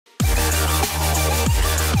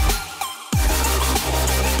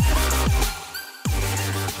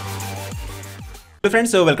Hello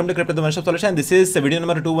friends, so welcome to Crypto the One Stop Solution. This is video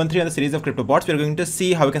number 213 on the series of crypto bots. We are going to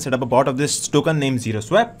see how we can set up a bot of this token named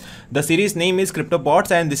ZeroSwap. The series name is Crypto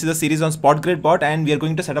Bots and this is a series on spot grid bot, and we are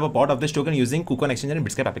going to set up a bot of this token using Kucoin Exchange and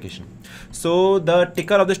Bitsgap application. So the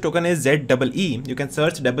ticker of this token is ZEE. You can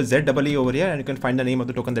search ZEE over here and you can find the name of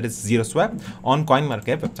the token, that is ZeroSwap, on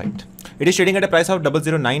CoinMarketCap website. It is trading at a price of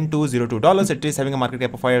 $0.09202. It is having a market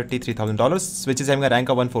cap of $83,000, which is having a rank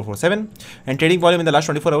of 1447, and trading volume in the last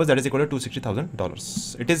 24 hours that is equal to $260,000.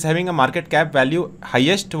 It is having a market cap value,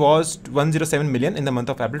 highest was 107 million in the month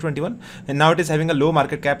of April 21, and now it is having a low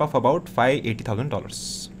market cap of about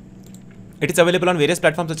 $580,000. It is available on various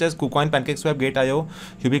platforms such as Kucoin, PancakeSwap, Gate.io,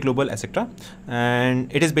 Huobi Global, etc.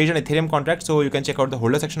 And it is based on Ethereum contract, so you can check out the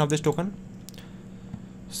holder section of this token.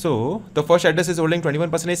 So the first address is holding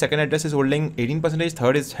 21%, second address is holding 18%,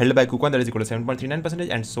 third is held by Kucoin, that is equal to 7.39%,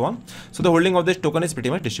 and so on. So the holding of this token is pretty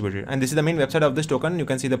much distributed, and this is the main website of this token. You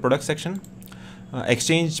can see the product section.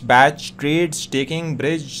 Exchange, batch, trade, staking,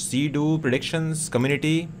 bridge, see-do, predictions,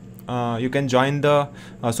 community. You can join the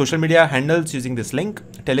social media handles using this link: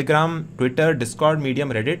 Telegram, Twitter, Discord,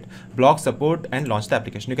 Medium, Reddit, blog support, and launch the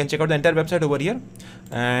application. You can check out the entire website over here.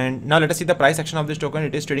 And now let us see the price action of this token.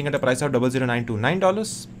 It is trading at a price of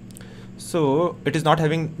 $0.0929. So it is not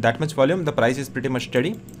having that much volume. The price is pretty much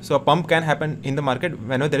steady. So a pump can happen in the market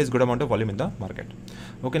whenever there is good amount of volume in the market.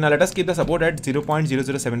 Okay, now let us keep the support at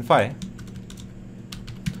 0.0075.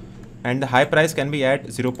 And the high price can be at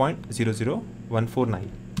 0.00149.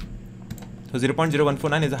 So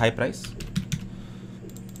 0.0149 is the high price.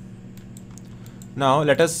 Now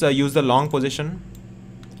let us use the long position.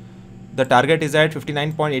 The target is at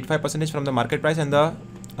 59.85% from the market price, and the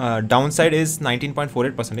downside is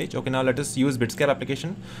 19.48%. Okay, now let us use Bitsgap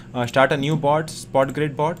application. Start a new bot, spot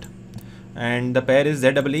grid bot, and the pair is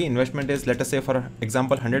ZEE. Investment is, let us say for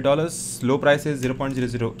example, $100. Low price is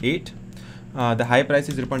 0.008. The high price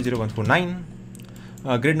is 0.0149.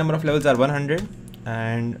 Grid number of levels are 100,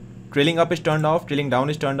 and trailing up is turned off, trailing down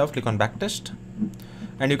is turned off. Click on backtest,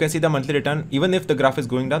 and you can see the monthly return even if the graph is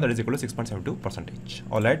going down, that is equal to 6.72%.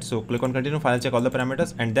 Alright, so click on continue, final check all the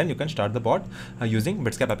parameters, and then you can start the bot using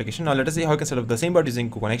Bitsgap application. Now let us see how you can set up the same bot using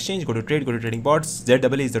Kucoin Exchange. Go to trade, go to trading bots.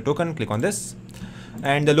 ZEE is the token. Click on this,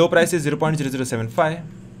 and the low price is 0.0075,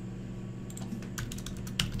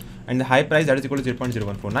 and the high price, that is equal to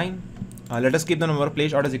 0.0149. Let us keep the number of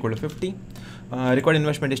placed orders equal to 50. Required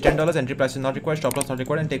investment is $10. Entry price is not required. Stop loss not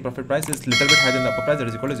required. And take profit price is little bit higher than the upper price, that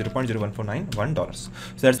is equal to $0.01491.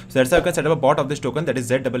 So that's how you can set up a bot of this token, that is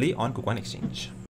ZEE, on Kucoin Exchange.